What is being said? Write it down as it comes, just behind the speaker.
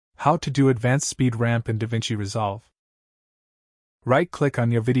How to do advanced speed ramp in DaVinci Resolve. Right-click on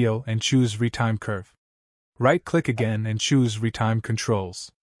your video and choose Retime Curve. Right-click again and choose Retime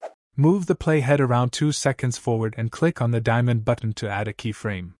Controls. Move the playhead around 2 seconds forward and click on the diamond button to add a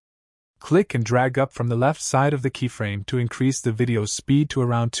keyframe. Click and drag up from the left side of the keyframe to increase the video's speed to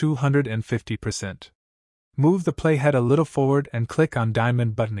around 250%. Move the playhead a little forward and click on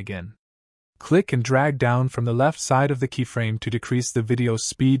diamond button again. Click and drag down from the left side of the keyframe to decrease the video's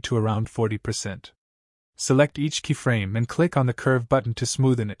speed to around 40%. Select each keyframe and click on the curve button to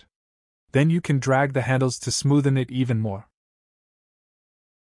smoothen it. Then you can drag the handles to smoothen it even more.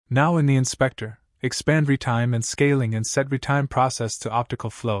 Now in the inspector, expand retime and scaling and set retime process to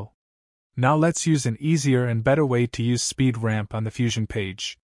optical flow. Now let's use an easier and better way to use speed ramp on the Fusion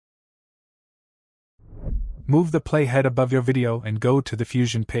page. Move the playhead above your video and go to the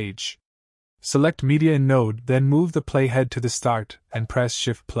Fusion page. Select Media in Node, then move the playhead to the start and press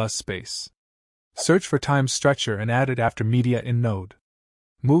Shift plus space. Search for Time Stretcher and add it after Media in Node.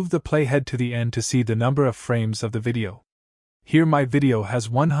 Move the playhead to the end to see the number of frames of the video. Here my video has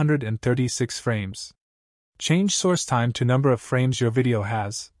 136 frames. Change source time to number of frames your video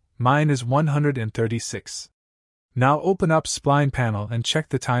has. Mine is 136. Now open up Spline panel and check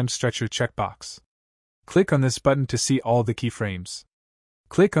the Time Stretcher checkbox. Click on this button to see all the keyframes.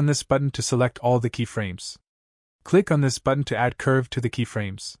 Click on this button to select all the keyframes. Click on this button to add curve to the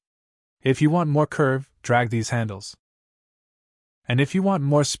keyframes. If you want more curve, drag these handles. And if you want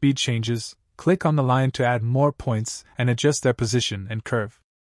more speed changes, click on the line to add more points and adjust their position and curve.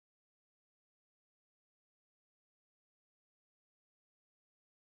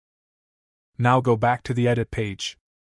 Now go back to the edit page.